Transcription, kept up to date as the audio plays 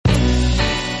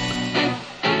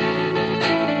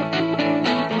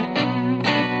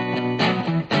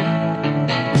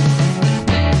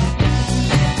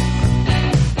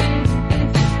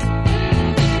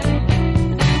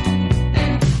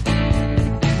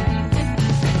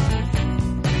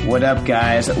What up,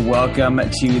 guys? Welcome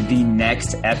to the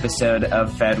next episode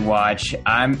of Fed Watch.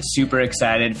 I'm super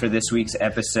excited for this week's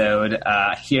episode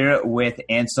here with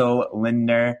Ansel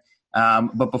Lindner.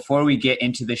 But before we get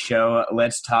into the show,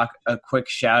 let's talk a quick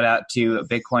shout out to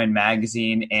Bitcoin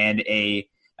Magazine and a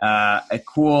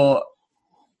cool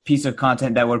piece of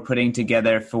content that we're putting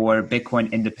together for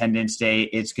Bitcoin Independence Day.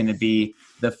 It's going to be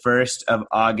the 1st of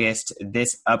August,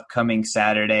 this upcoming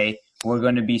Saturday. We're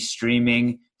going to be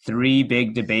streaming 3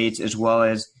 big debates as well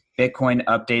as Bitcoin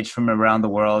updates from around the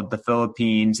world, the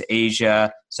Philippines,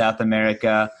 Asia, South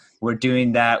America. We're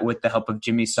doing that with the help of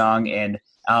Jimmy Song and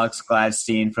Alex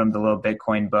Gladstein from the Little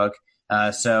Bitcoin book.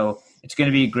 So it's going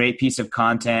to be a great piece of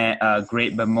content, a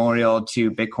great memorial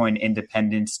to Bitcoin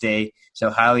Independence Day.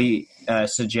 So highly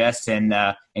suggest and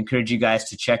encourage you guys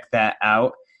to check that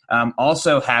out.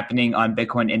 Also happening on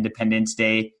Bitcoin Independence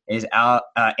Day is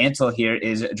Ansel here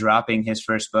is dropping his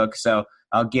first book. So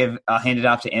I'll hand it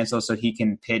off to Ansel so he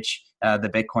can pitch the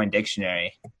Bitcoin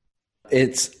Dictionary.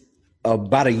 It's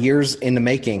about a year's in the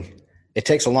making. It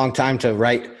takes a long time to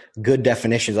write good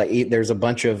definitions. Like there's a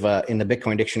bunch of in the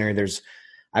Bitcoin Dictionary.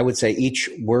 I would say each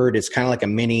word is kind of like a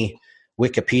mini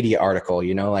Wikipedia article.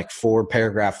 Like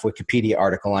 4-paragraph Wikipedia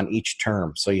article on each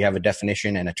term. So you have a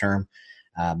definition and a term.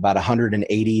 About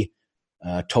 180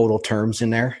 total terms in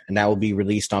there, and that will be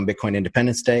released on Bitcoin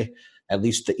Independence Day. At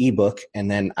least the ebook,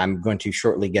 and then I'm going to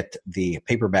shortly get the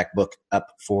paperback book up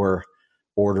for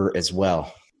order as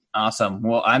well. Awesome.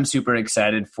 Well, I'm super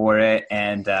excited for it,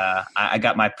 and I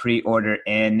got my pre-order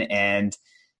in, and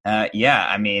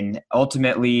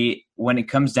ultimately, when it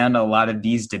comes down to a lot of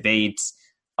these debates,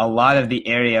 a lot of the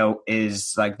area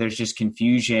is like there's just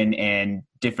confusion and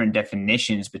different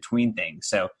definitions between things.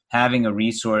 So having a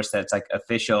resource that's like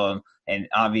official, and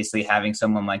obviously having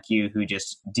someone like you who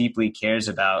just deeply cares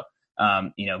about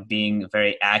being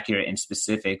very accurate and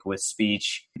specific with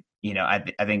speech, I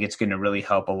think it's going to really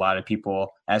help a lot of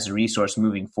people as a resource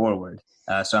moving forward.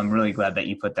 So I'm really glad that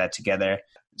you put that together.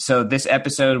 So this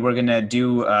episode, we're going to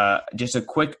do just a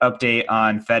quick update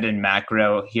on Fed and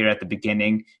macro here at the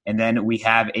beginning. And then we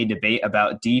have a debate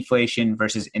about deflation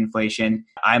versus inflation.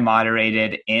 I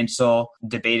moderated. Ansel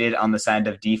debated on the side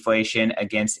of deflation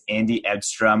against Andy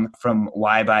Edstrom from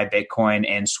Why Buy Bitcoin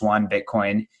and Swan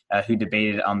Bitcoin, who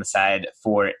debated on the side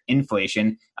for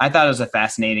inflation. I thought it was a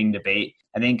fascinating debate.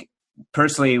 I think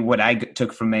personally, what I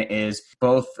took from it is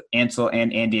both Ansel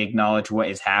and Andy acknowledge what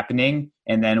is happening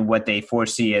and then what they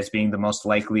foresee as being the most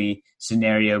likely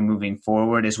scenario moving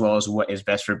forward, as well as what is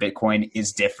best for Bitcoin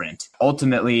is different.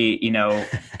 Ultimately,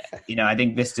 I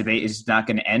think this debate is not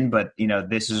going to end, but,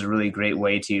 this is a really great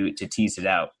way to tease it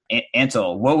out.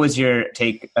 Ansel, what was your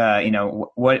take?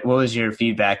 What was your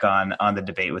feedback on the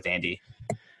debate with Andy?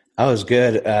 Oh, it was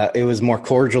good. It was more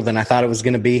cordial than I thought it was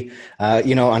going to be.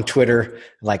 On Twitter,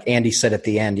 like Andy said at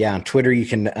the end, on Twitter, you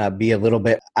can be a little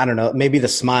bit, I don't know, maybe the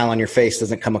smile on your face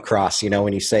doesn't come across,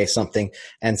 when you say something.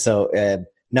 And so,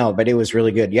 no, but it was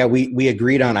really good. Yeah, we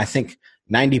agreed on, I think,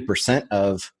 90%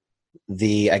 of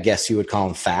the, I guess you would call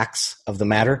them facts of the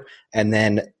matter. And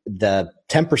then the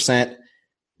 10%,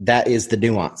 that is the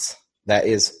nuance. That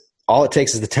is all it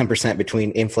takes is the 10%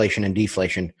 between inflation and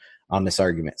deflation on this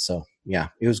argument. So yeah,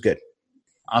 it was good.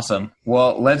 Awesome.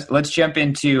 Well, let's jump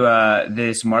into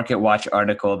this Market Watch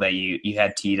article that you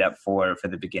had teed up for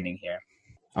the beginning here.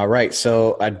 All right.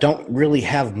 So I don't really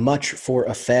have much for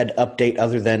a Fed update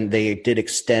other than they did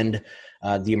extend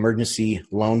the emergency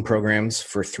loan programs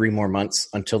for 3 more months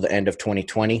until the end of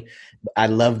 2020. I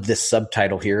loved this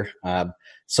subtitle here.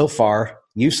 So far,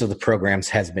 use of the programs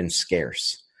has been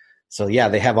scarce. So yeah,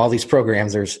 they have all these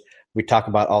programs. We talk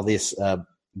about all these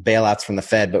bailouts from the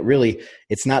Fed, but really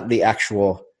it's not the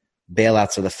actual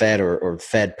bailouts of the Fed or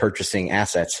Fed purchasing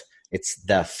assets. It's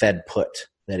the Fed put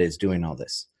that is doing all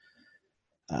this.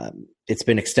 It's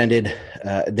been extended.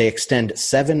 They extend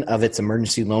 7 of its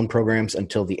emergency loan programs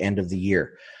until the end of the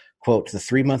year. Quote, the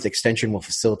 3-month extension will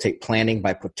facilitate planning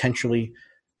by potential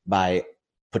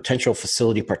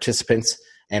facility participants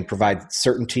and provide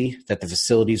certainty that the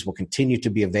facilities will continue to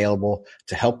be available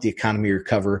to help the economy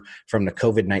recover from the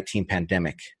COVID-19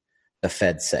 pandemic, the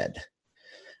Fed said.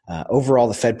 Overall,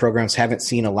 the Fed programs haven't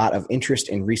seen a lot of interest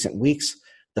in recent weeks.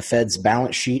 The Fed's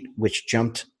balance sheet, which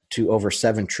jumped to over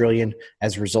 $7 trillion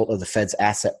as a result of the Fed's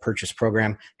asset purchase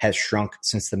program, has shrunk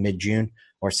since mid-June,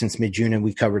 and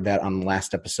we covered that on the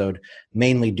last episode,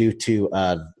 mainly due to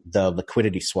the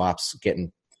liquidity swaps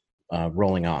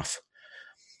rolling off.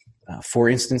 For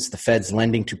instance, the Fed's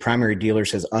lending to primary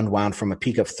dealers has unwound from a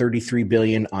peak of $33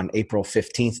 billion on April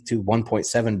 15th to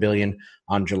 $1.7 billion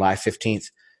on July 15th.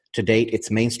 To date, its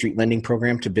Main Street lending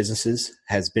program to businesses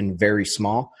has been very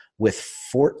small, with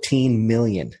 $14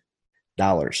 million.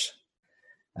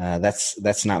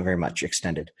 That's not very much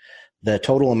extended. The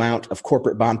total amount of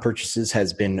corporate bond purchases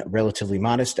has been relatively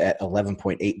modest at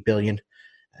 $11.8 billion,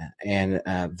 and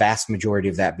vast majority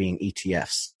of that being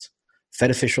ETFs.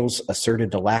 Fed officials asserted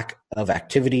the lack of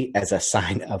activity as a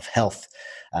sign of health,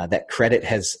 that credit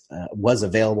was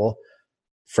available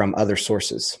from other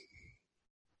sources.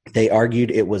 They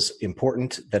argued it was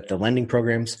important that the lending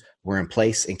programs were in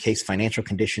place in case financial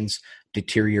conditions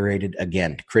deteriorated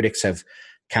again. Critics have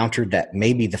countered that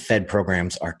maybe the Fed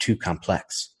programs are too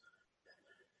complex.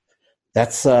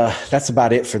 That's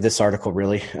about it for this article,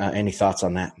 really. Any thoughts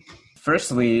on that?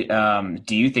 Firstly,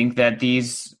 do you think that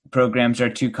these programs are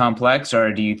too complex,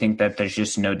 or do you think that there's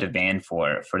just no demand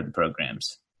for the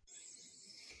programs?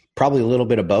 Probably a little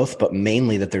bit of both, but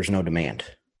mainly that there's no demand.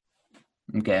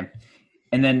 Okay.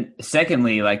 And then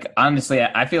secondly, like, honestly,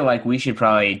 I feel like we should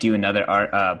probably do another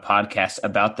podcast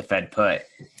about the Fed put,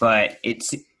 but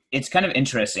it's kind of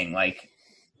interesting. Like,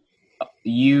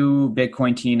 you,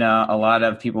 Bitcoin Tina, a lot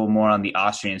of people more on the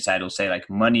Austrian side will say, like,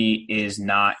 money is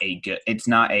not it's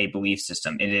not a belief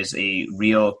system. It is a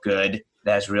real good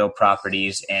that has real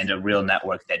properties and a real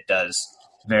network that does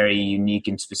very unique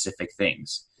and specific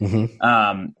things.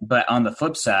 Mm-hmm. But on the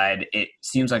flip side, it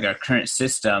seems like our current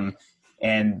system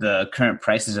and the current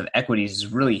prices of equities is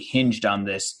really hinged on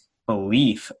this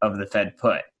belief of the Fed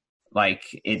put.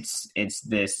 Like, it's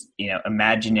this,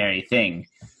 imaginary thing.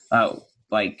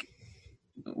 Like,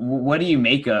 what do you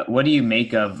make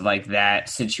of like that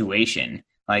situation?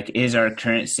 Like, is our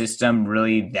current system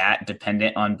really that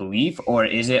dependent on belief, or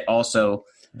is it also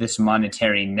this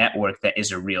monetary network that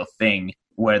is a real thing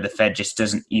where the Fed just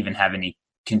doesn't even have any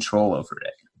control over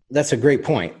it? That's a great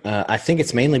point. I think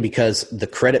it's mainly because the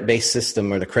credit-based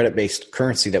system or the credit-based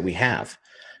currency that we have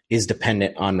is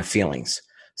dependent on the feelings.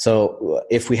 So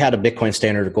if we had a Bitcoin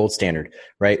standard or gold standard,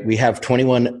 right, we have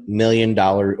 $21 million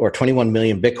or 21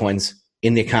 million Bitcoins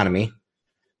in the economy,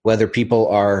 whether people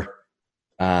are,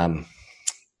 in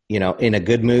a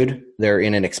good mood, they're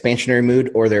in an expansionary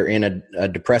mood, or they're in a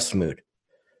depressed mood.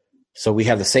 So we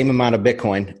have the same amount of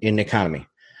Bitcoin in the economy.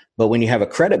 But when you have a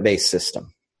credit-based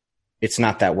system, it's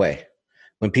not that way.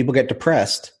 When people get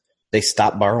depressed, they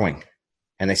stop borrowing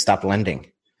and they stop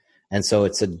lending. And so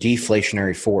it's a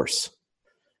deflationary force.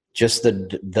 Just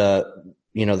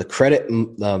the credit,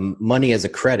 money as a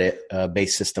credit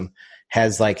based system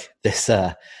has like this,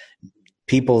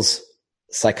 people's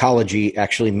psychology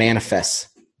actually manifests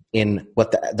in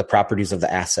what the properties of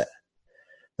the asset.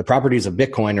 The properties of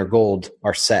Bitcoin or gold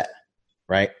are set,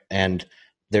 right? And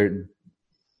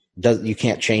you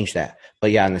can't change that. But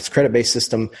yeah, in this credit-based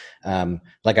system,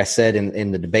 like I said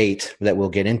in the debate that we'll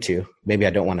get into, maybe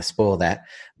I don't want to spoil that,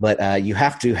 but you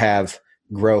have to have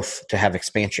growth to have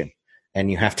expansion.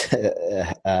 And you have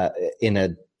to, in a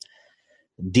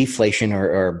deflation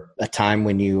or a time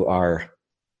when you are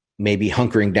maybe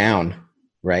hunkering down,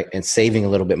 right, and saving a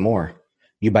little bit more,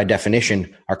 you by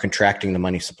definition are contracting the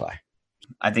money supply.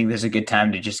 I think there's a good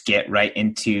time to just get right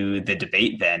into the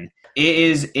debate then.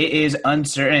 It is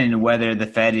uncertain whether the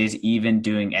Fed is even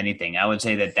doing anything. I would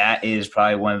say that is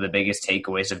probably one of the biggest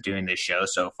takeaways of doing this show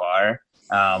so far.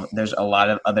 There's a lot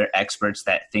of other experts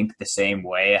that think the same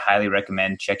way. I highly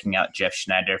recommend checking out Jeff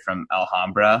Schneider from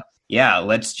Alhambra. Yeah,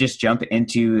 let's just jump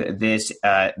into this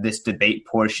debate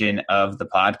portion of the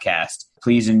podcast.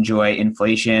 Please enjoy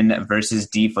inflation versus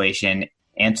deflation,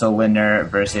 Ansel Lindner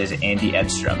versus Andy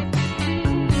Edstrom.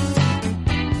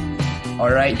 All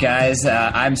right, guys,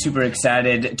 I'm super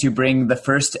excited to bring the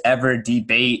first ever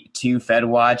debate to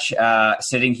FedWatch.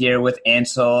 Sitting here with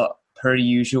Ansel, per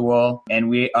usual, and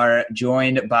we are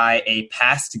joined by a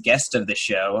past guest of the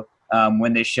show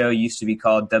when the show used to be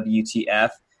called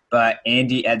WTF. But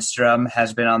Andy Edstrom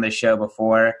has been on the show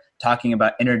before talking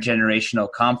about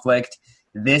intergenerational conflict.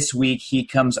 This week, he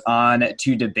comes on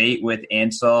to debate with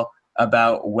Ansel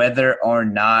about whether or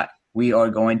not we are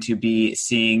going to be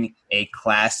seeing a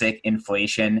classic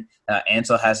inflation.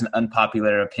 Ansel has an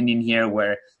unpopular opinion here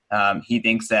where he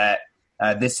thinks that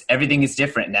everything is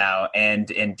different now and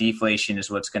deflation is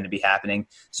what's going to be happening.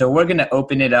 So we're going to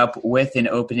open it up with an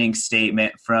opening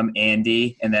statement from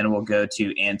Andy, and then we'll go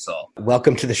to Ansel.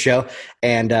 Welcome to the show.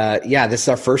 And this is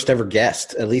our first ever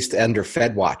guest, at least under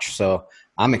FedWatch. So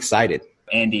I'm excited.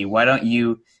 Andy, why don't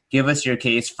you give us your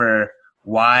case for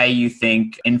why you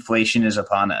think inflation is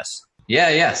upon us?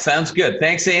 Yeah. Sounds good.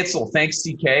 Thanks, Ansel. Thanks,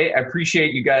 CK. I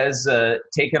appreciate you guys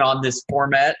taking on this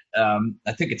format.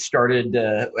 I think it started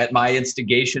at my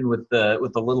instigation with a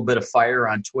little bit of fire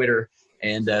on Twitter.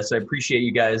 And so I appreciate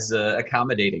you guys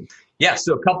accommodating. Yeah,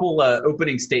 so a couple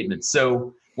opening statements.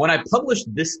 So when I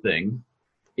published this thing,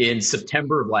 in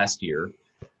September of last year,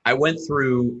 I went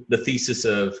through the thesis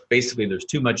of basically there's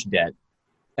too much debt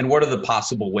and what are the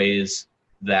possible ways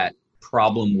that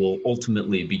problem will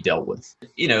ultimately be dealt with.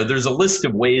 There's a list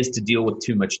of ways to deal with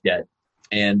too much debt,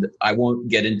 and I won't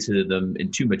get into them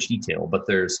in too much detail, but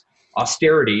there's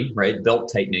austerity, right?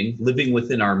 Belt tightening, living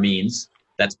within our means.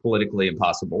 That's politically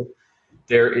impossible.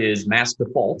 There is mass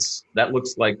defaults. That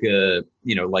looks like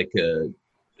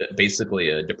basically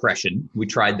a depression. We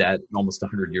tried that almost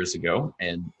 100 years ago,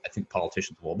 and I think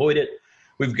politicians will avoid it.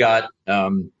 We've got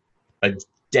a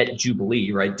debt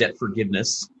jubilee, right? Debt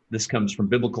forgiveness. This comes from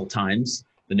biblical times.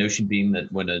 The notion being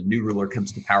that when a new ruler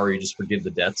comes to power, you just forgive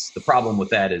the debts. The problem with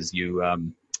that is you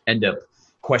end up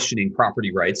questioning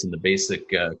property rights and the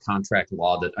basic contract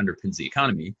law that underpins the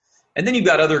economy. And then you've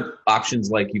got other options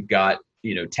like you've got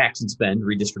tax and spend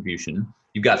redistribution.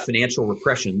 You've got financial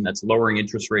repression, that's lowering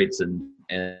interest rates and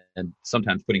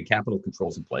sometimes putting capital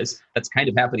controls in place. That's kind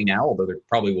of happening now, although there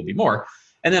probably will be more.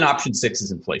 And then option 6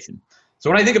 is inflation. So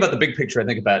when I think about the big picture, I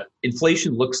think about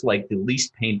inflation looks like the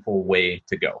least painful way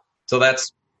to go. So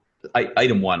that's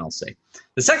item 1, I'll say.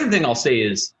 The second thing I'll say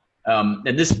is,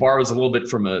 and this borrows a little bit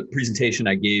from a presentation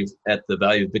I gave at the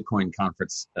Value of Bitcoin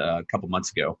conference a couple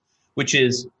months ago, which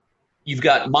is you've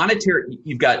got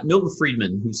Milton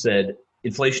Friedman, who said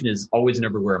inflation is always and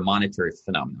everywhere a monetary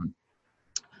phenomenon.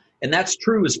 And that's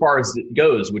true as far as it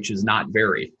goes, which is not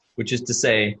very, which is to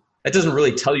say, that doesn't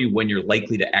really tell you when you're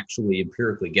likely to actually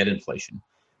empirically get inflation.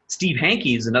 Steve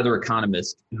Hanke is another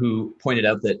economist who pointed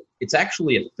out that it's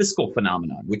actually a fiscal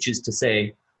phenomenon, which is to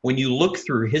say, when you look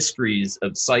through histories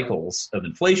of cycles of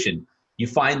inflation, you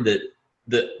find that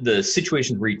the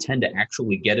situations where you tend to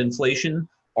actually get inflation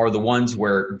are the ones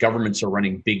where governments are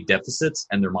running big deficits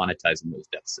and they're monetizing those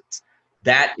deficits.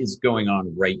 That is going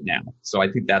on right now. So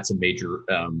I think that's a major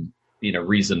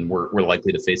reason we're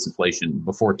likely to face inflation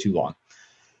before too long.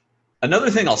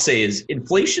 Another thing I'll say is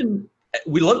inflation,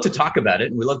 we love to talk about it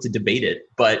and we love to debate it,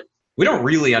 but we don't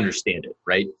really understand it,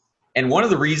 right? And one of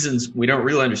the reasons we don't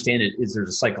really understand it is there's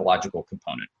a psychological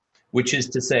component, which is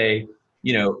to say,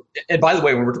 and by the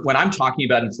way, when I'm talking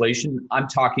about inflation, I'm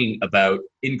talking about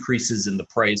increases in the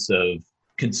price of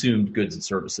consumed goods and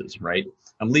services, right?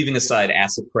 I'm leaving aside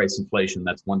asset price inflation.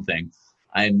 That's one thing.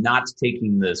 I'm not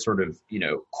taking the sort of,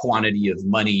 quantity of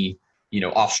money,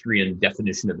 Austrian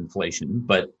definition of inflation,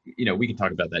 but, we can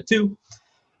talk about that too.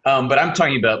 But I'm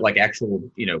talking about like actual,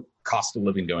 cost of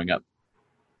living going up.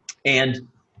 And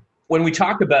when we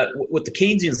talk about what the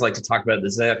Keynesians like to talk about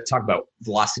is they have to talk about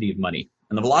velocity of money,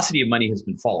 and the velocity of money has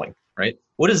been falling, right?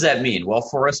 What does that mean? Well,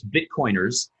 for us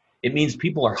Bitcoiners, it means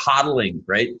people are hodling,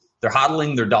 right? They're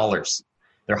hodling their dollars.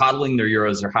 They're hodling their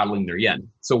euros, they're hodling their yen.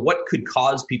 So what could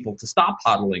cause people to stop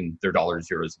hodling their dollars,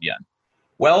 euros, and yen?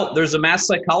 Well, there's a mass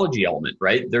psychology element,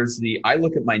 right? I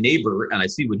look at my neighbor and I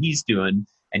see what he's doing,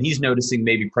 and he's noticing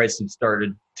maybe prices have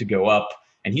started to go up,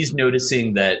 and he's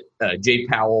noticing that Jay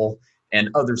Powell and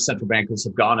other central bankers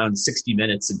have gone on 60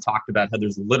 Minutes and talked about how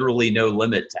there's literally no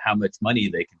limit to how much money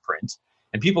they can print.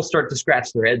 And people start to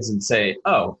scratch their heads and say,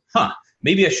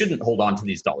 maybe I shouldn't hold on to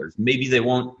these dollars. Maybe they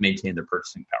won't maintain their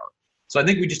purchasing power. So I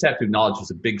think we just have to acknowledge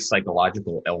there's a big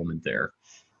psychological element there.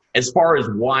 As far as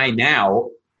why now,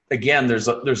 again, there's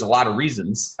a lot of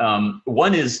reasons.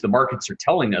 One is the markets are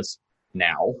telling us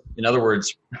now. In other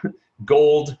words,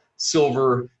 gold,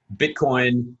 silver,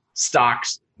 Bitcoin,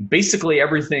 stocks, basically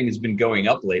everything has been going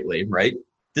up lately, right?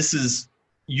 This is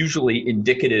usually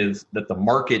indicative that the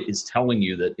market is telling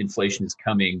you that inflation is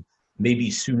coming maybe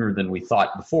sooner than we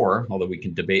thought before, although we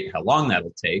can debate how long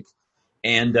that'll take.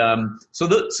 And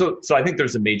so I think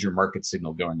there's a major market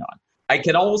signal going on.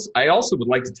 I also would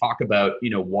like to talk about,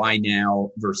 why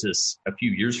now versus a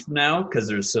few years from now, because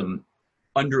there's some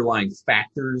underlying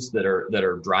factors that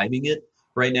are driving it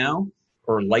right now,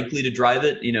 or likely to drive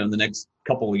it, in the next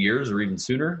couple of years or even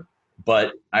sooner.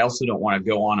 But I also don't want to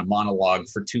go on a monologue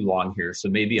for too long here. So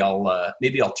maybe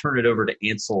I'll turn it over to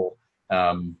Ansel,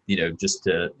 just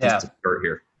to start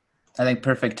here. I think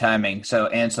perfect timing. So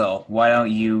Ansel, why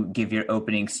don't you give your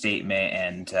opening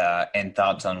statement and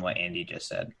thoughts on what Andy just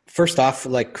said? First off,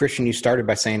 like Christian, you started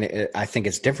by saying I think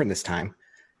it's different this time.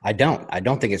 I don't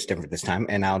think it's different this time,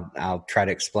 and I'll try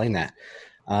to explain that.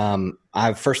 I'm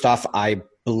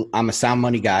a sound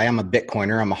money guy. I'm a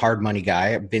Bitcoiner. I'm a hard money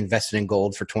guy. I've been invested in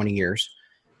gold for 20 years,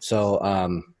 so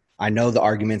I know the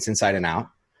arguments inside and out.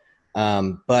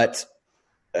 But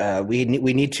we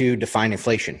need to define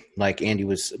inflation, like Andy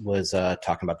was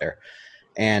talking about there,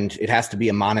 and it has to be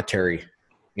a monetary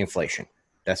inflation.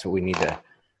 That's what we need to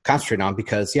concentrate on,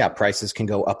 because prices can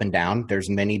go up and down. There's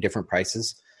many different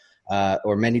prices,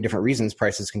 or many different reasons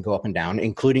prices can go up and down,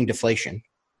 including deflation,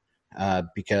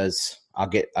 because I'll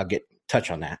get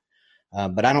touch on that.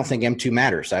 But I don't think M2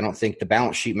 matters. I don't think the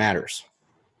balance sheet matters.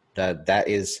 That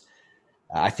is,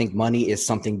 I think money is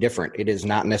something different. It is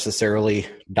not necessarily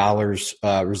dollars,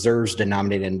 reserves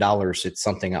denominated in dollars. It's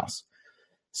something else.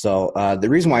 So the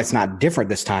reason why it's not different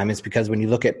this time is because when you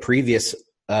look at previous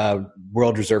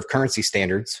world reserve currency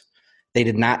standards, they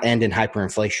did not end in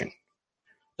hyperinflation.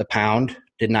 The pound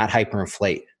did not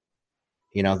hyperinflate.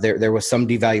 You know, there was some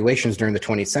devaluations during the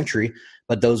 20th century,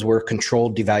 but those were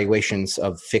controlled devaluations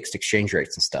of fixed exchange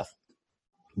rates and stuff,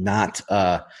 not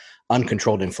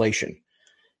uncontrolled inflation.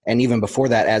 And even before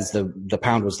that, as the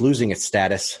pound was losing its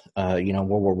status, World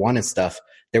War I and stuff,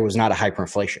 there was not a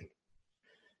hyperinflation.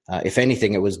 If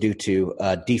anything, it was due to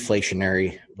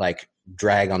deflationary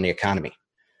drag on the economy.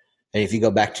 And if you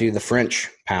go back to the French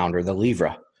pound or the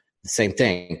livre, the same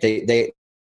thing.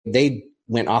 They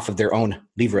went off of their own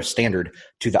livre standard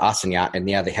to the assignat, and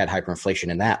they had hyperinflation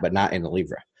in that, but not in the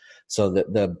livre. So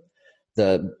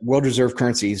the world reserve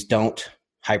currencies don't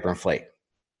hyperinflate.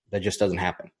 That just doesn't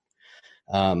happen.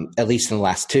 At least in the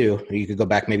last two. You could go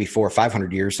back maybe 400 or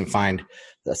 500 years and find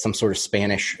some sort of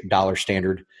Spanish dollar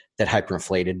standard that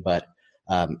hyperinflated, but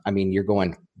you're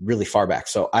going really far back.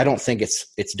 So I don't think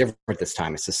it's different this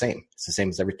time. It's the same. It's the same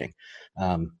as everything.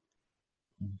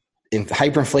 If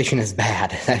hyperinflation is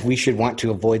bad, we should want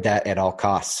to avoid that at all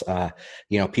costs.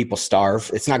 People starve.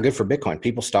 It's not good for Bitcoin.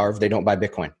 People starve. They don't buy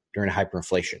Bitcoin during a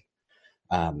hyperinflation.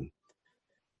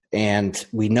 And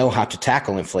we know how to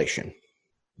tackle inflation.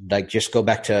 Just go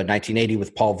back to 1980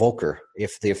 with Paul Volcker.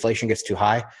 If the inflation gets too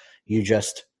high, you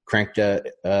just crank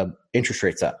the interest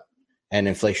rates up and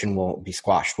inflation will be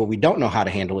squashed. What we don't know how to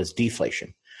handle is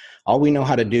deflation. All we know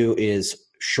how to do is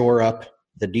shore up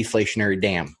the deflationary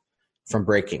dam from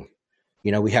breaking.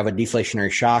 We have a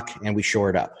deflationary shock and we shore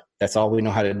it up. That's all we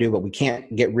know how to do, but we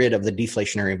can't get rid of the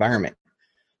deflationary environment.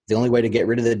 The only way to get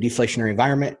rid of the deflationary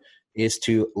environment is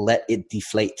to let it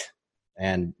deflate.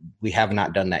 And we have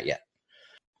not done that yet.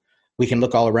 We can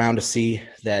look all around to see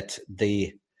that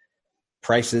the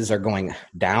prices are going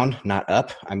down, not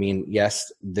up.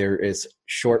 Yes, there is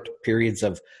short periods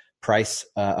of price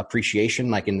appreciation,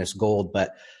 like in this gold,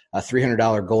 but a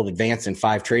 $300 gold advance in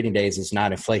 5 trading days is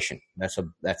not inflation. That's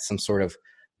some sort of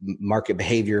market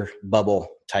behavior, bubble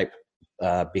type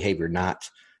behavior, not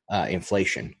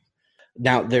inflation.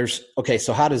 Now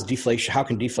so how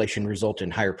can deflation result in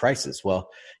higher prices? Well,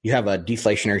 you have a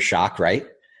deflationary shock, right?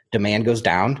 Demand goes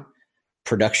down,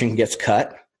 production gets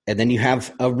cut, and then you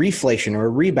have a reflation or a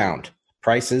rebound.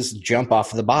 Prices jump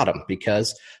off the bottom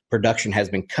because production has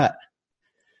been cut.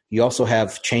 You also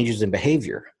have changes in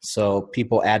behavior. So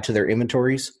people add to their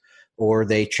inventories or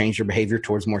they change their behavior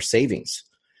towards more savings.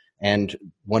 And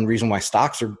one reason why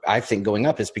stocks are, I think, going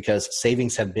up is because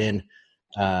savings have been,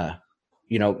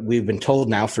 we've been told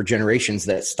now for generations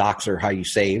that stocks are how you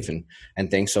save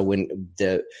and things. So when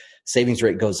the savings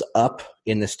rate goes up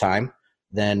in this time,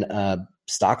 then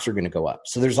stocks are going to go up.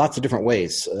 So there's lots of different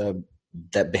ways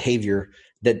that behavior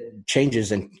that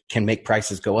changes and can make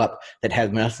prices go up that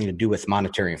have nothing to do with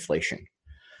monetary inflation.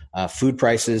 Food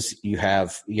prices,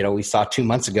 we saw 2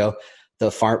 months ago,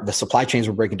 the supply chains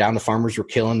were breaking down. The farmers were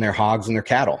killing their hogs and their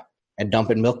cattle and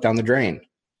dumping milk down the drain.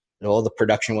 All the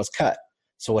production was cut.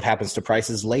 So what happens to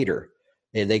prices later?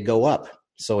 They go up.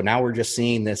 So now we're just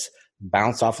seeing this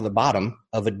bounce off of the bottom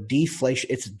of a deflation.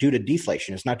 It's due to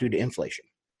deflation. It's not due to inflation.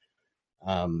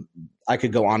 I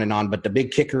could go on and on, but the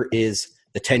big kicker is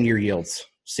the 10-year yields,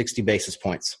 60 basis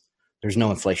points. There's no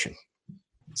inflation.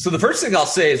 So the first thing I'll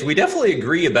say is we definitely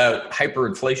agree about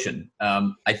hyperinflation.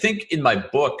 I think in my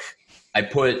book,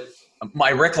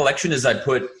 my recollection is I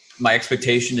put my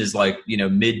expectation is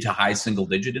mid to high single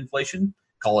digit inflation,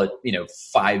 call it,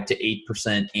 5 to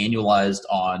 8% annualized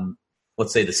on,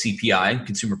 let's say, the CPI,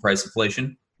 consumer price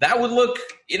inflation. That would look,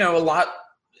 a lot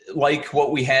like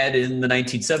what we had in the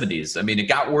 1970s. It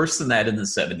got worse than that in the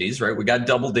 70s, right? We got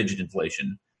double digit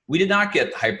inflation. We did not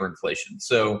get hyperinflation.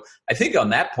 So I think on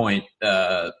that point,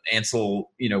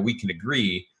 Ansel, we can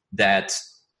agree that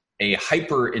a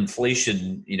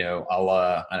hyperinflation, a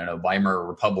la, Weimar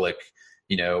Republic,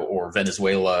 or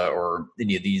Venezuela or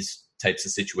any of these types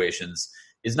of situations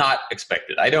is not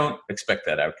expected. I don't expect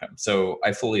that outcome. So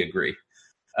I fully agree.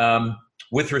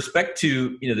 With respect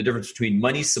to, the difference between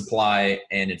money supply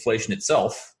and inflation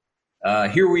itself,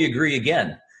 here we agree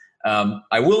again.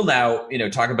 I will now,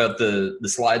 talk about the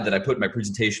slide that I put in my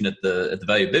presentation at the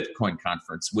Value of Bitcoin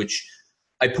conference, which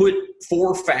I put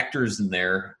 4 factors in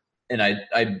there, and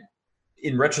I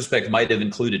in retrospect might have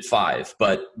included 5,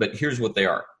 but here's what they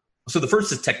are. So the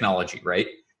first is technology, right?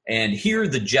 And here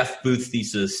the Jeff Booth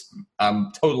thesis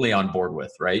I'm totally on board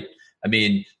with, right?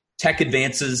 tech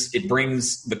advances, it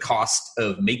brings the cost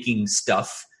of making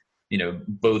stuff,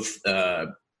 both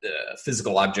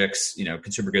physical objects,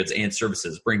 consumer goods and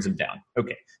services, brings them down.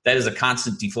 Okay, that is a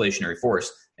constant deflationary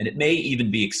force, and it may even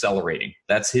be accelerating.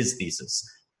 That's his thesis.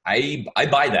 I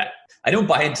buy that. I don't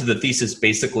buy into the thesis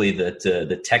basically that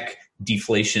the tech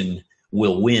deflation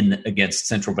will win against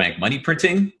central bank money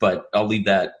printing, but I'll leave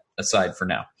that aside for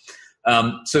now.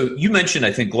 So you mentioned,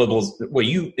 I think,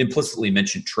 you implicitly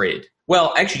mentioned trade.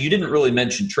 Well, actually, you didn't really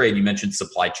mention trade. You mentioned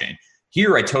supply chain.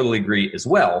 Here, I totally agree as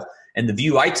well. And the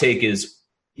view I take is,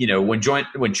 when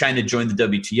China joined the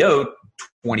WTO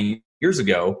 20 years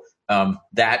ago,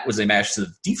 that was a massive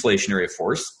deflationary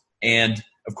force. And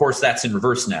of course, that's in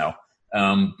reverse now.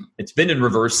 It's been in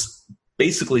reverse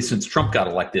basically since Trump got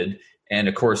elected. And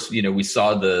of course, we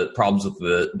saw the problems with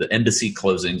the embassy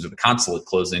closings or the consulate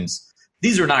closings.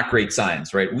 These are not great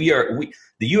signs, right? The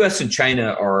U.S. and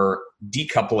China are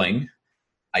decoupling.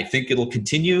 I think it'll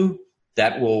continue.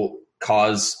 That will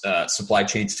cause supply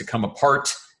chains to come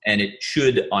apart, and it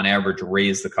should, on average,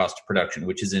 raise the cost of production,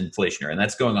 which is inflationary, and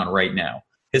that's going on right now.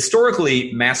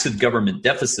 Historically, massive government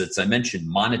deficits, I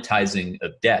mentioned monetizing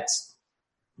of debts.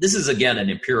 This is, again, an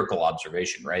empirical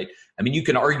observation, right? I mean, you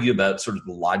can argue about sort of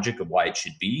the logic of why it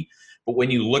should be, but when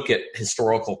you look at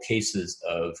historical cases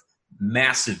of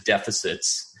massive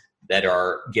deficits that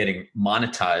are getting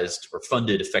monetized or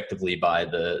funded effectively by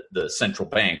the central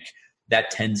bank, that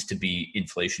tends to be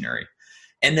inflationary.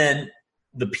 And then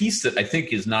the piece that I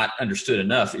think is not understood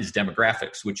enough is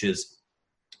demographics, which is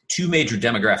two major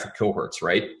demographic cohorts,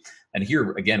 right? And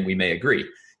here, again, we may agree.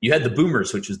 You had the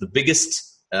boomers, which is the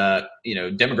biggest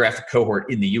demographic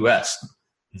cohort in the U.S.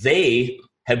 They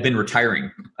have been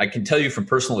retiring. I can tell you from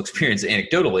personal experience,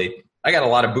 anecdotally, I got a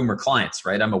lot of boomer clients,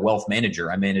 right? I'm a wealth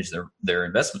manager. I manage their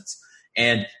investments.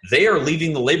 And they are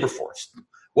leaving the labor force.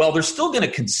 Well, they're still going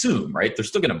to consume, right? They're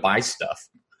still going to buy stuff,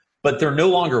 but they're no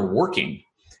longer working.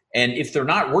 And if they're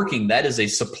not working, that is a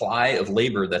supply of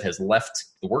labor that has left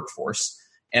the workforce.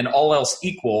 And all else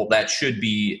equal, that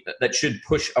should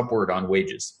push upward on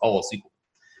wages, all else equal.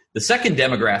 The second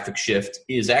demographic shift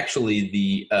is actually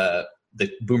the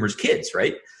boomers' kids,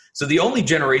 right? So the only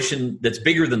generation that's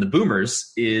bigger than the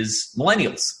boomers is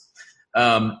millennials.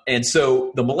 And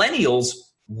so the millennials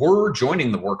were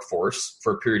joining the workforce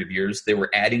for a period of years. They were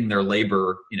adding their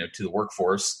labor, to the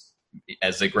workforce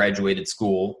as they graduated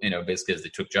school, basically as they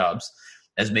took jobs,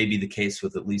 as may be the case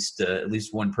with at least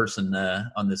one person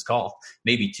on this call,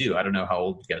 maybe two. I don't know how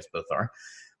old you guys both are.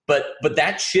 But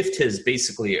that shift has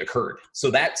basically occurred. So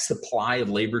that supply of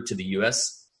labor to the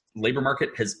U.S. labor market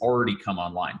has already come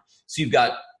online. So you've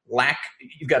got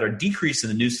a decrease in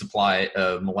the new supply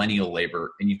of millennial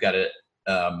labor, and you've got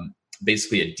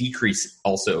basically a decrease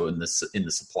also in the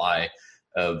supply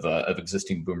of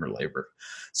existing boomer labor.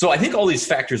 So I think all these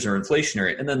factors are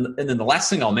inflationary. And then the last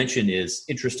thing I'll mention is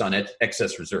interest on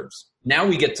excess reserves. Now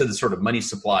we get to the sort of money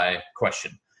supply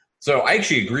question. So I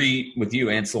actually agree with you,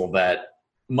 Ansel, that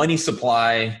money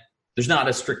supply, there's not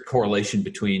a strict correlation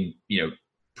between,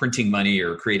 printing money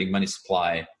or creating money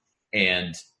supply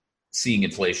and seeing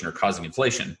inflation or causing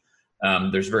inflation.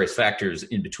 There's various factors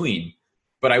in between.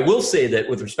 But I will say that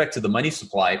with respect to the money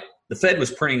supply, the Fed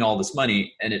was printing all this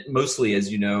money, and it mostly,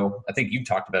 as you know, I think you've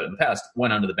talked about it in the past,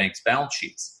 went onto the bank's balance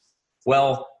sheets.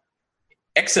 Well,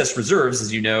 excess reserves,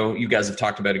 as you know, you guys have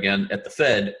talked about again at the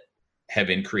Fed, have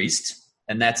increased,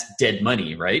 and that's dead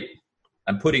money, right?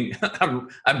 I'm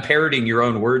parroting your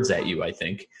own words at you, I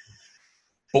think.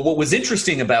 But what was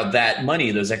interesting about that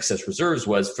money, those excess reserves,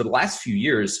 was for the last few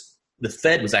years, the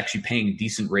Fed was actually paying a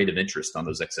decent rate of interest on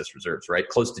those excess reserves, right?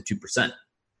 Close to 2%.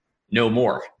 No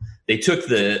more. They took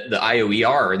the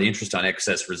IOER, the interest on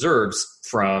excess reserves,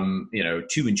 from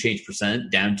 2 and change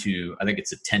percent down to, I think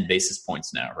it's at 10 basis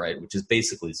points now, right? Which is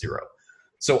basically zero.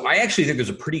 So I actually think there's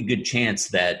a pretty good chance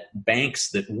that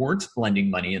banks that weren't lending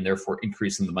money and therefore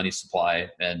increasing the money supply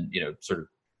and sort of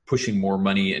pushing more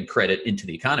money and credit into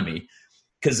the economy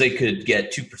because they could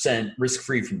get 2%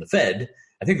 risk-free from the Fed,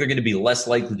 I think they're going to be less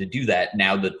likely to do that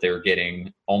now that they're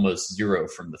getting almost zero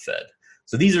from the Fed.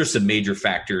 So these are some major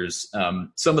factors.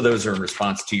 Some of those are in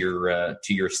response to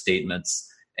your statements,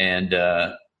 and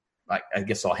I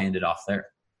guess I'll hand it off there.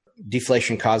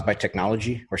 Deflation caused by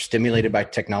technology or stimulated by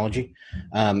technology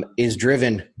is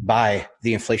driven by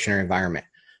the inflationary environment.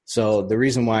 So the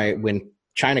reason why when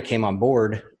China came on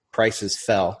board, prices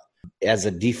fell as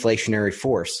a deflationary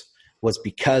force was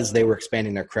because they were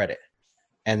expanding their credit.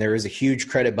 And there is a huge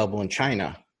credit bubble in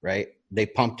China, right? They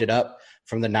pumped it up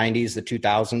from the 90s, the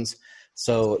 2000s.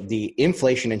 So the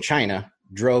inflation in China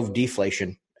drove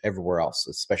deflation everywhere else,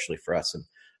 especially for us. And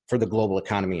for the global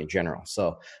economy in general.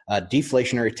 So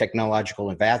deflationary technological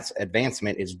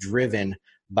advancement is driven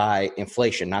by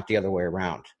inflation, not the other way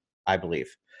around, I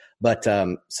believe. But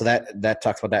so that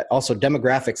talks about that. Also,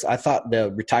 demographics. I thought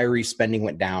the retiree spending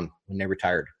went down when they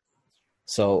retired.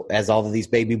 So as all of these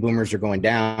baby boomers are going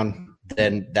down,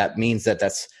 then that means that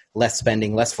that's less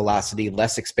spending, less velocity,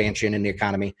 less expansion in the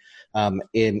economy.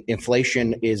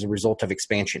 Inflation is a result of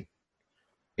expansion.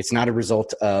 It's not a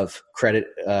result of credit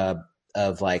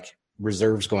of like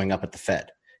reserves going up at the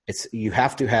Fed. You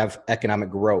have to have economic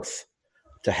growth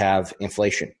to have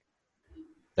inflation.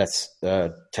 That's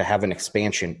to have an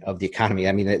expansion of the economy.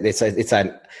 I mean,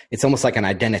 it's almost like an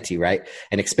identity, right?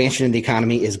 An expansion in the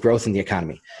economy is growth in the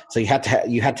economy. So you have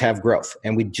to have growth,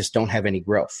 and we just don't have any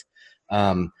growth.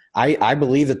 I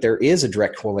believe that there is a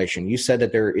direct correlation. You said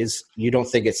that you don't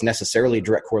think it's necessarily a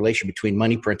direct correlation between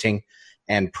money printing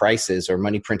and prices, or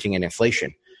money printing and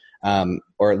inflation,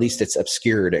 or at least it's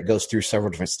obscured. It goes through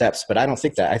several different steps, but I don't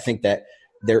think that. I think that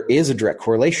there is a direct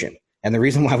correlation, and the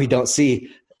reason why we don't see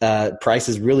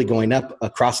prices really going up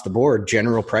across the board,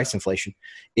 general price inflation,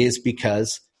 is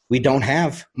because we don't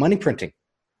have money printing.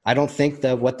 I don't think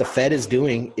that what the Fed is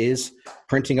doing is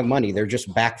printing of money. They're just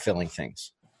backfilling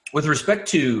things. With respect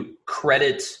to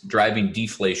credit driving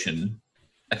deflation,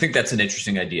 I think that's an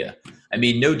interesting idea. I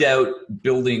mean, no doubt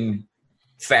building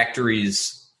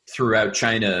factories throughout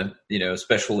China,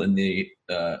 especially in the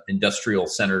industrial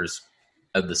centers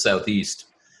of the Southeast,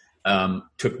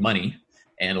 took money.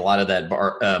 And a lot of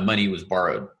that money was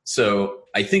borrowed. So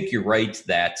I think you're right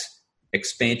that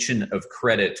expansion of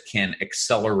credit can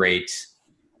accelerate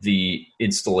the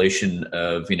installation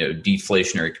of,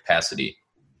 deflationary capacity.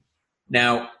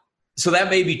 Now, so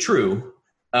that may be true,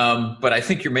 but I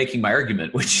think you're making my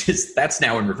argument, which is that's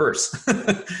now in reverse,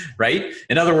 right?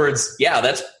 In other words, yeah,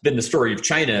 that's been the story of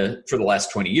China for the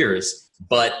last 20 years,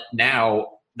 but now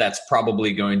that's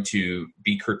probably going to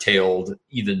be curtailed,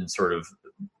 even sort of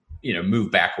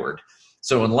move backward.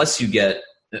 So unless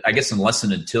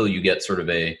and until you get sort of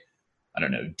a,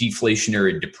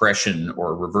 deflationary depression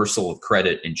or reversal of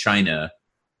credit in China,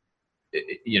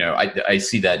 I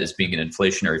see that as being an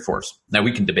inflationary force. Now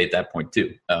we can debate that point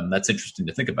too. That's interesting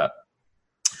to think about.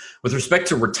 With respect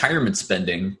to retirement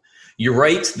spending, you're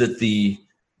right that the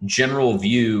general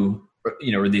view,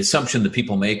 or the assumption that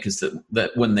people make is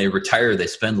that when they retire, they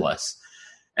spend less.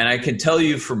 And I can tell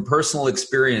you from personal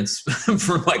experience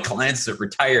from my clients that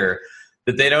retire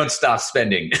that they don't stop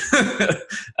spending.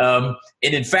 And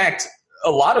in fact,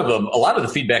 a lot of the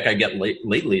feedback I get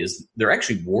lately is they're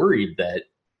actually worried that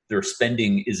their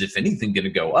spending is, if anything, going to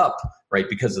go up, right,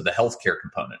 because of the healthcare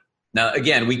component. Now,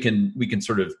 again, we can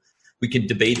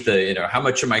debate how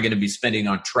much am I going to be spending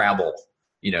on travel?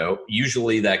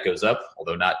 Usually that goes up,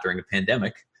 although not during a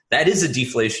pandemic. That is a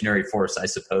deflationary force, I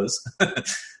suppose.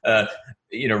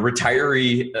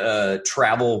 Retiree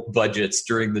travel budgets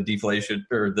during the deflation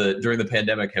or during the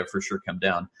pandemic have for sure come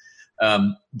down.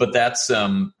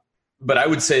 But I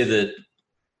would say that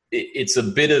it's a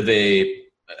bit of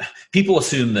people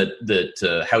assume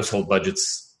that household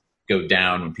budgets go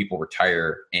down when people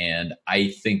retire, and I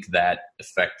think that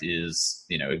effect is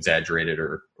exaggerated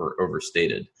or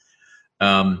overstated.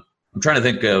 I'm trying to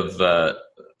think of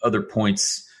other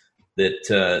points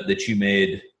that you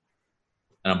made,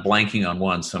 and I'm blanking on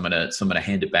one, so I'm gonna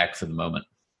hand it back for the moment.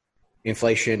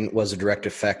 Inflation was a direct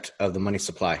effect of the money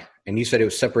supply, and you said it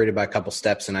was separated by a couple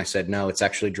steps, and I said no, it's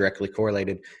actually directly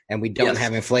correlated, and we don't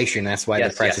have inflation. That's why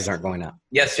the prices aren't going up.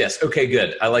 Yes. Okay,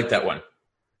 good. I like that one.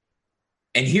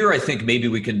 And here I think maybe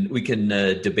we can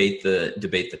debate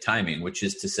the timing, which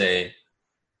is to say,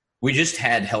 we just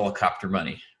had helicopter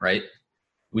money, right?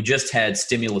 We just had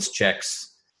stimulus checks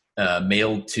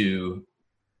mailed to,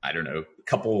 I don't know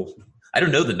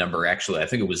the number actually. I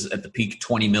think it was at the peak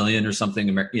 20 million or something,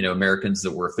 Americans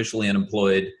that were officially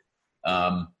unemployed.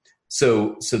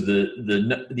 So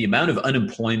the amount of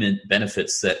unemployment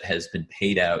benefits that has been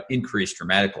paid out increased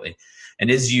dramatically. And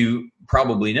as you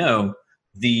probably know,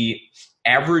 the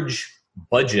average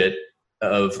budget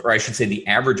the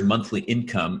average monthly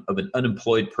income of an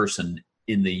unemployed person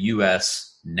in the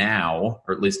U.S. now,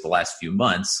 or at least the last few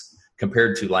months,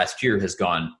 compared to last year, has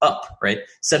gone up, right?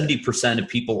 70% of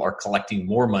people are collecting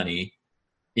more money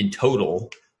in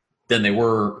total than they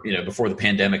were, before the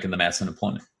pandemic and the mass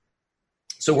unemployment.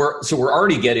 So we're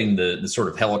already getting the sort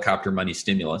of helicopter money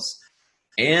stimulus,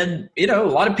 and a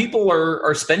lot of people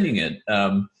are spending it.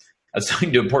 I was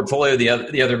talking to a portfolio the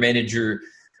other manager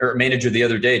the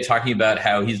other day, talking about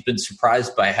how he's been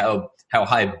surprised by how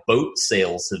high boat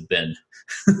sales have been.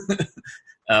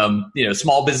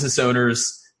 Small business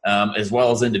owners, as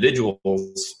well as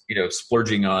individuals,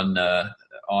 splurging on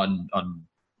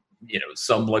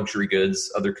some luxury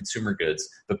goods, other consumer goods,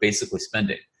 but basically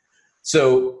spending.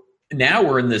 So now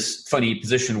we're in this funny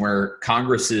position where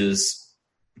Congress is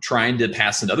trying to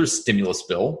pass another stimulus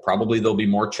bill. Probably there'll be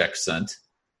more checks sent.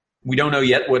 We don't know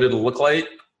yet what it'll look like.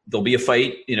 There'll be a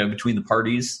fight, between the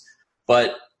parties,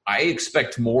 but I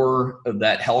expect more of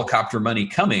that helicopter money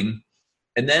coming.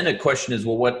 And then a question is,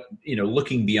 well, what,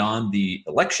 looking beyond the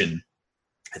election,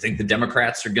 I think the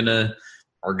Democrats are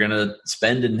gonna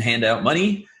spend and hand out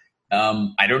money.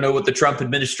 I don't know what the Trump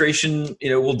administration,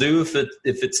 will do if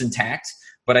it's intact,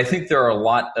 but I think there are a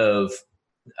lot of,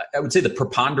 I would say the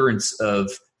preponderance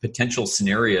of potential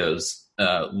scenarios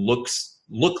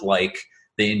look like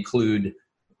they include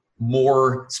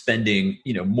more spending,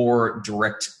 more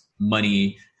direct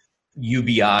money,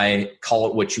 UBI, call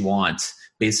it what you want,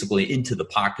 basically into the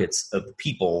pockets of the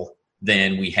people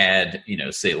than we had,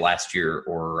 say last year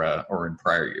or in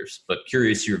prior years. But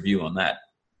curious your view on that.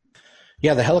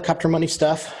 Yeah, the helicopter money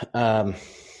stuff. I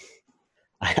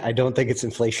don't think it's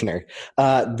inflationary.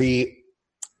 I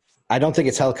don't think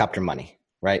it's helicopter money,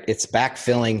 right? It's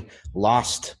backfilling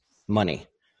lost money.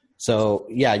 So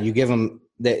yeah, you give them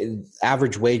the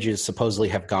average wages supposedly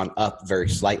have gone up very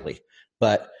slightly,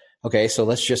 but okay. So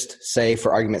let's just say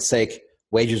for argument's sake,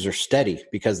 wages are steady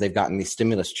because they've gotten these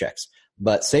stimulus checks,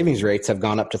 but savings rates have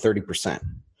gone up to 30%.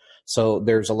 So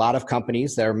there's a lot of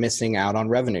companies that are missing out on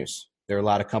revenues. There are a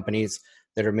lot of companies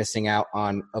that are missing out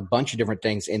on a bunch of different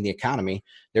things in the economy.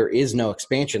 There is no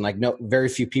expansion. Very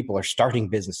few people are starting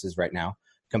businesses right now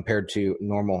compared to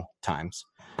normal times.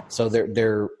 So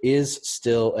there is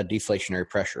still a deflationary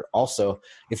pressure. Also,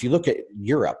 if you look at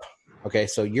Europe, okay,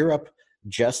 so Europe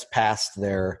just passed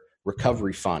their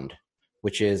recovery fund,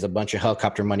 which is a bunch of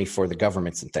helicopter money for the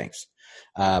governments and things,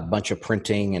 a bunch of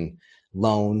printing and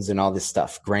loans and all this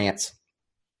stuff, grants.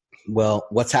 Well,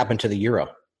 what's happened to the euro?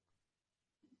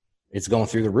 It's going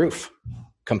through the roof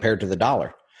compared to the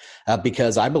dollar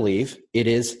because I believe it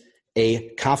is a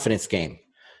confidence game.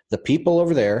 The people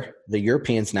over there, the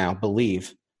Europeans now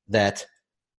believe that,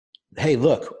 hey,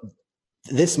 look,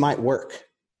 this might work.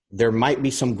 There might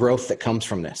be some growth that comes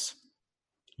from this.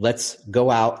 Let's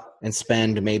go out and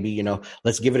spend maybe,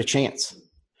 let's give it a chance.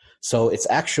 So it's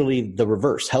actually the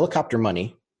reverse. Helicopter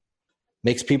money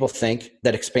makes people think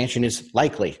that expansion is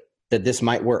likely, that this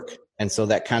might work. And so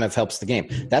that kind of helps the game.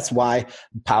 That's why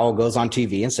Powell goes on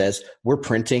TV and says, we're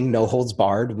printing no holds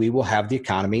barred. We will have the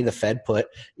economy. The Fed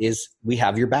we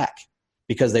have your back,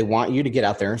 because they want you to get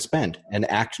out there and spend and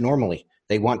act normally.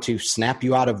 They want to snap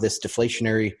you out of this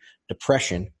deflationary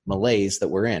depression malaise that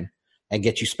we're in and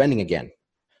get you spending again.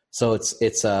 So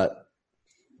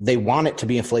they want it to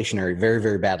be inflationary very,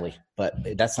 very badly,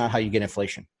 but that's not how you get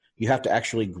inflation. You have to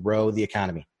actually grow the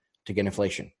economy to get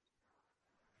inflation.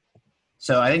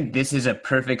 So I think this is a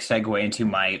perfect segue into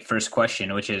my first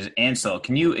question, which is, Ansel,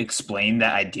 can you explain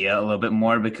that idea a little bit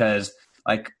more? Because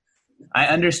I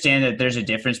understand that there's a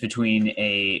difference between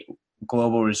a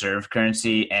global reserve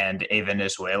currency and a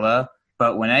Venezuela.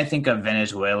 But when I think of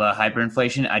Venezuela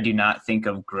hyperinflation, I do not think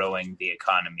of growing the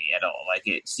economy at all.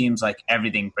 It seems like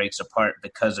everything breaks apart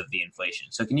because of the inflation.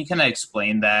 So can you kind of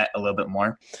explain that a little bit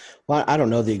more? Well, I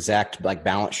don't know the exact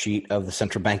balance sheet of the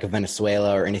Central Bank of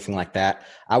Venezuela or anything like that.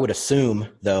 I would assume,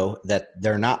 though, that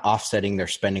they're not offsetting their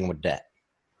spending with debt.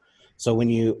 So when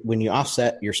you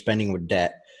offset your spending with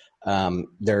debt,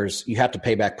 you have to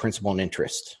pay back principal and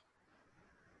interest,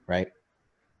 right?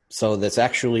 So that's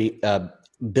actually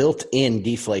built-in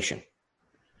deflation,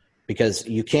 because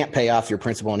you can't pay off your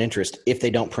principal and interest if they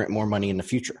don't print more money in the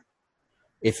future.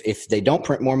 If they don't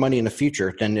print more money in the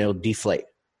future, then it'll deflate.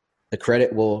 The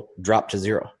credit will drop to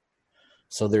zero.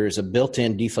 So there's a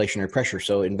built-in deflationary pressure.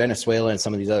 So in Venezuela and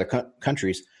some of these other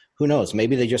countries, who knows?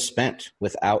 Maybe they just spent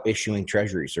without issuing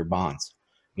treasuries or bonds.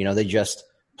 They just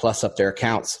plus up their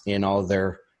accounts in all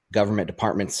their government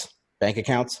departments' bank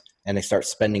accounts, and they start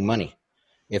spending money.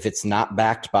 If it's not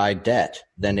backed by debt,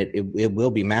 then it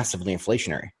will be massively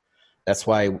inflationary. That's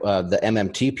why the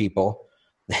MMT people,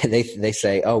 they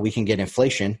say, oh, we can get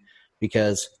inflation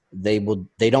because they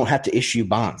don't have to issue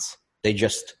bonds. They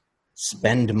just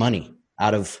spend money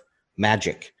out of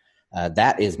magic.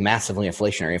 That is massively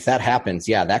inflationary. If that happens,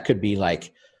 yeah, that could be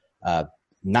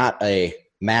not a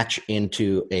match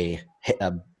into a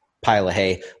pile of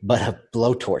hay, but a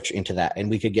blowtorch into that, and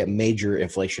we could get major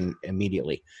inflation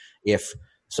immediately.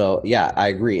 So, yeah, I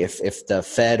agree. If the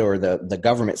Fed or the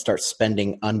government starts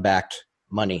spending unbacked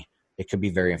money, it could be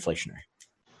very inflationary.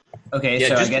 Okay, yeah,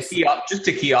 so just I guess just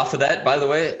to key off of that, by the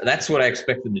way, that's what I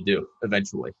expect them to do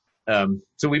eventually.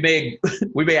 So we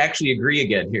may actually agree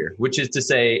again here, which is to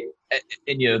say,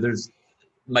 and there's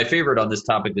my favorite on this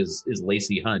topic is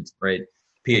Lacey Hunt, right?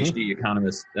 PhD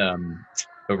economist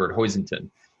over at Hoisington.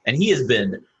 And he has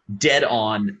been dead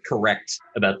on correct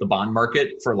about the bond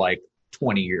market for like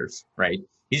 20 years, right?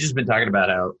 He's just been talking about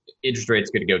how interest rates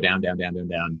going to go down.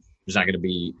 There's not going to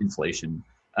be inflation.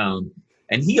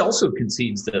 And he also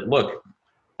concedes that, look,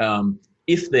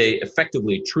 if they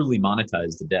effectively truly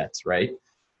monetize the debts, right,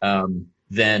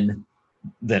 then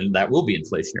that will be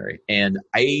inflationary. And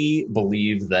I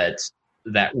believe that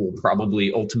will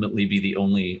probably ultimately be the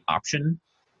only option.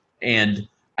 And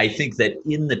I think that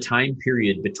in the time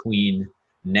period between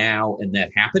now and that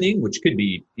happening, which could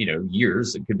be,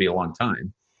 years, it could be a long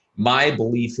time, my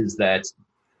belief is that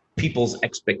people's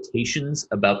expectations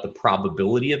about the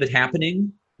probability of it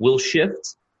happening will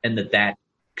shift, and that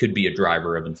could be a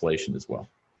driver of inflation as well.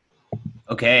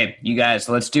 Okay, you guys,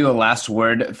 let's do a last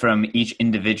word from each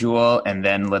individual, and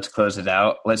then let's close it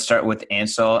out. Let's start with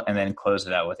Ansel and then close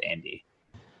it out with Andy.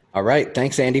 All right.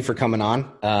 Thanks, Andy, for coming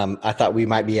on. I thought we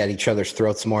might be at each other's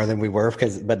throats more than we were,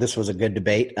 but this was a good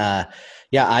debate.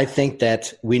 I think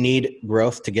that we need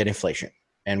growth to get inflation,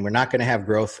 and we're not going to have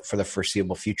growth for the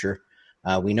foreseeable future.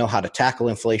 We know how to tackle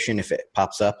inflation if it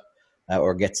pops up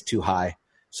or gets too high.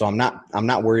 So I'm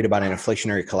not worried about an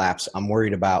inflationary collapse. I'm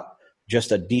worried about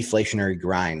just a deflationary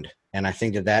grind, and I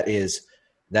think that is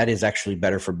actually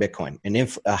better for Bitcoin. And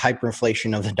a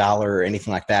hyperinflation of the dollar or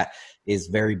anything like that is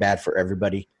very bad for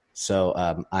everybody. So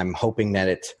I'm hoping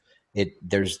that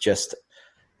there's just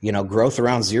growth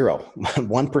around 0,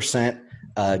 1%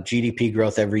 GDP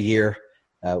growth every year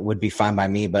would be fine by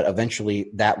me. But eventually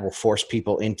that will force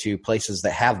people into places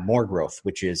that have more growth,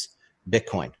 which is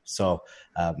Bitcoin. So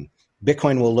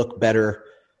Bitcoin will look better,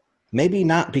 maybe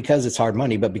not because it's hard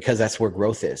money, but because that's where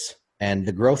growth is. And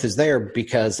the growth is there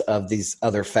because of these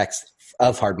other effects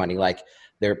of hard money, like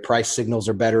their price signals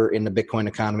are better in the Bitcoin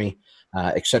economy,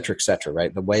 et cetera,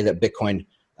 right? The way that Bitcoin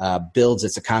builds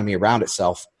its economy around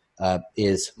itself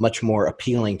is much more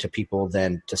appealing to people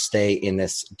than to stay in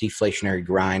this deflationary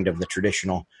grind of the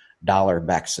traditional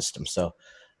dollar-backed system. So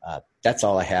that's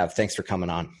all I have. Thanks for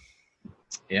coming on.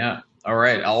 Yeah. All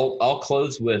right. I'll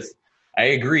close with, I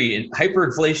agree.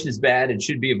 Hyperinflation is bad and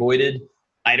should be avoided.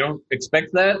 I don't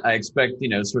expect that. I expect,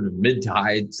 sort of mid to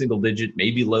high single digit,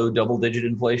 maybe low double digit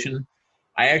inflation.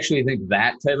 I actually think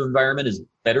that type of environment is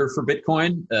better for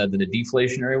Bitcoin than a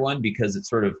deflationary one, because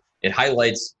it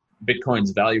highlights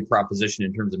Bitcoin's value proposition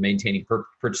in terms of maintaining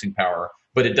purchasing power,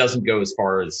 but it doesn't go as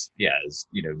far as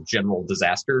general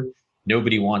disaster.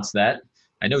 Nobody wants that.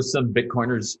 I know some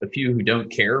Bitcoiners, a few who don't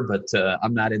care, but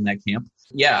I'm not in that camp.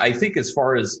 Yeah, I think as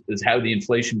far as how the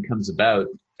inflation comes about,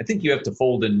 I think you have to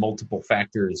fold in multiple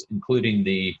factors, including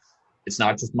it's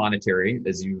not just monetary,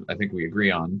 I think we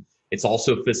agree on. It's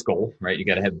also fiscal, right? You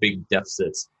got to have big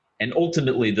deficits. And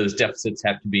ultimately, those deficits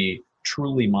have to be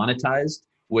truly monetized,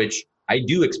 which I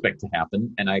do expect to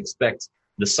happen. And I expect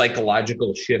the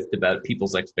psychological shift about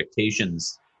people's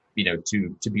expectations,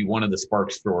 to be one of the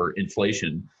sparks for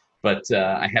inflation. But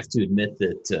I have to admit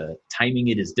that timing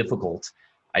it is difficult.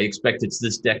 I expect it's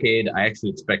this decade. I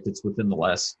actually expect it's within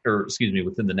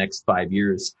the next 5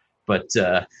 years. But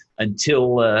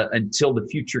until the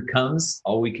future comes,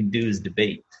 all we can do is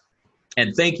debate.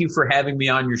 And thank you for having me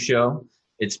on your show.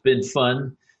 It's been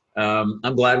fun.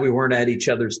 I'm glad we weren't at each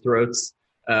other's throats.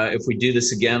 If we do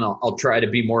this again, I'll try to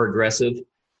be more aggressive.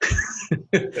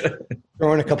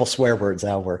 Throwing a couple swear words,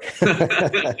 that'll work.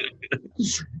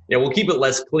 Yeah, we'll keep it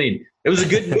less clean. It was a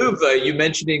good move. You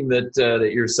mentioning that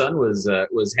your son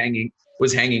was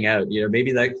hanging out.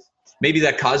 Maybe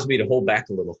that caused me to hold back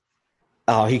a little.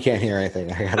 Oh, he can't hear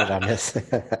anything. I got it on this.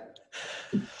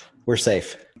 We're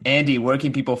safe. Andy, where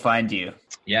can people find you?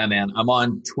 Yeah, man. I'm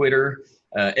on Twitter,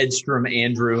 Edstrom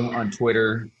Andrew on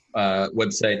Twitter,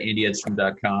 website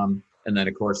andyedstrom.com. And then,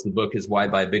 of course, the book is Why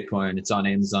Buy Bitcoin. It's on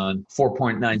Amazon,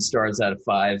 4.9 stars out of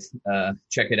 5.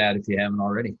 Check it out if you haven't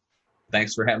already.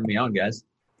 Thanks for having me on, guys.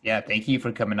 Yeah, thank you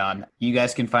for coming on. You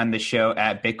guys can find the show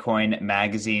at Bitcoin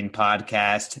Magazine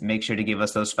Podcast. Make sure to give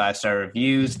us those 5-star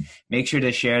reviews. Make sure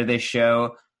to share this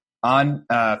show on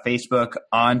Facebook,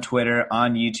 on Twitter,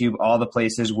 on YouTube, all the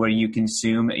places where you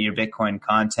consume your Bitcoin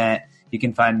content. You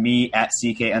can find me at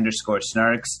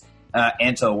CK_snarks.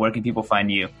 Ansel, where can people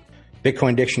find you?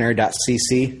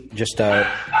 BitcoinDictionary.cc just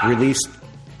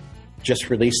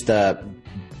released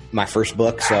my first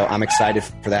book, so I'm excited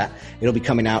for that. It'll be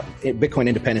coming out Bitcoin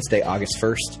Independence Day, August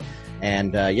 1st,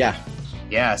 and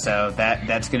Yeah, so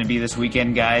that's going to be this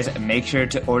weekend, guys. Make sure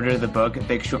to order the book,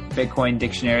 Bitcoin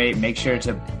Dictionary. Make sure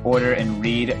to order and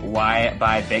read Why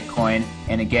Buy Bitcoin.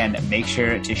 And again, make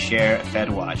sure to share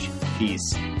FedWatch.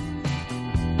 Peace.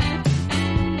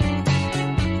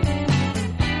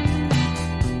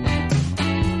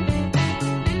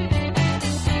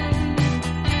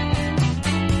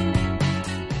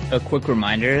 a quick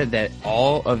reminder that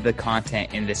all of the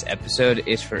content in this episode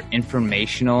is for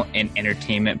informational and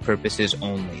entertainment purposes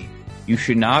only. You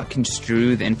should not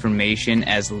construe the information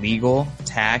as legal,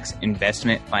 tax,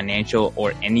 investment, financial,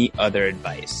 or any other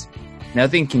advice.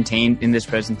 Nothing contained in this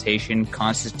presentation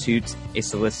constitutes a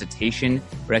solicitation,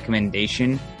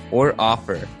 recommendation, or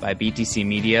offer by BTC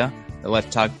Media, the Let's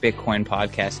Talk Bitcoin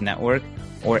Podcast Network,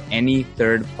 or any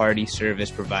third-party service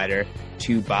provider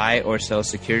to buy or sell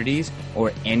securities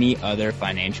or any other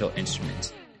financial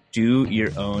instruments. Do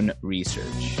your own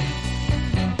research.